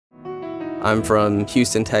I'm from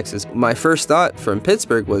Houston, Texas. My first thought from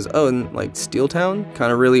Pittsburgh was, oh, and like steel town,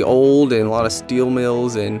 kind of really old and a lot of steel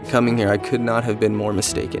mills, and coming here, I could not have been more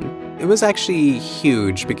mistaken. It was actually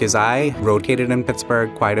huge because I rotated in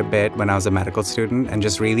Pittsburgh quite a bit when I was a medical student and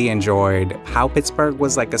just really enjoyed how Pittsburgh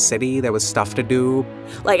was like a city. There was stuff to do.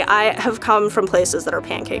 Like, I have come from places that are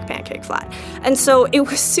pancake flat. And so it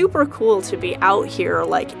was super cool to be out here,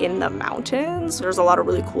 like in the mountains. There's a lot of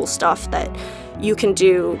really cool stuff that you can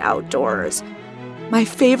do outdoors. My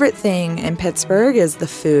favorite thing in Pittsburgh is the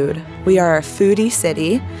food. We are a foodie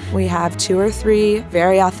city. We have 2 or 3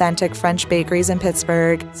 very authentic French bakeries in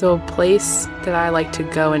Pittsburgh. So a place that I like to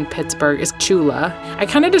go in Pittsburgh is Chula. I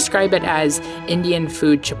kind of describe it as Indian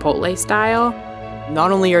food Chipotle style.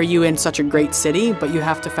 Not only are you in such a great city, but you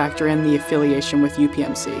have to factor in the affiliation with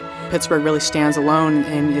UPMC. Pittsburgh really stands alone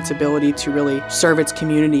in its ability to really serve its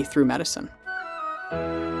community through medicine.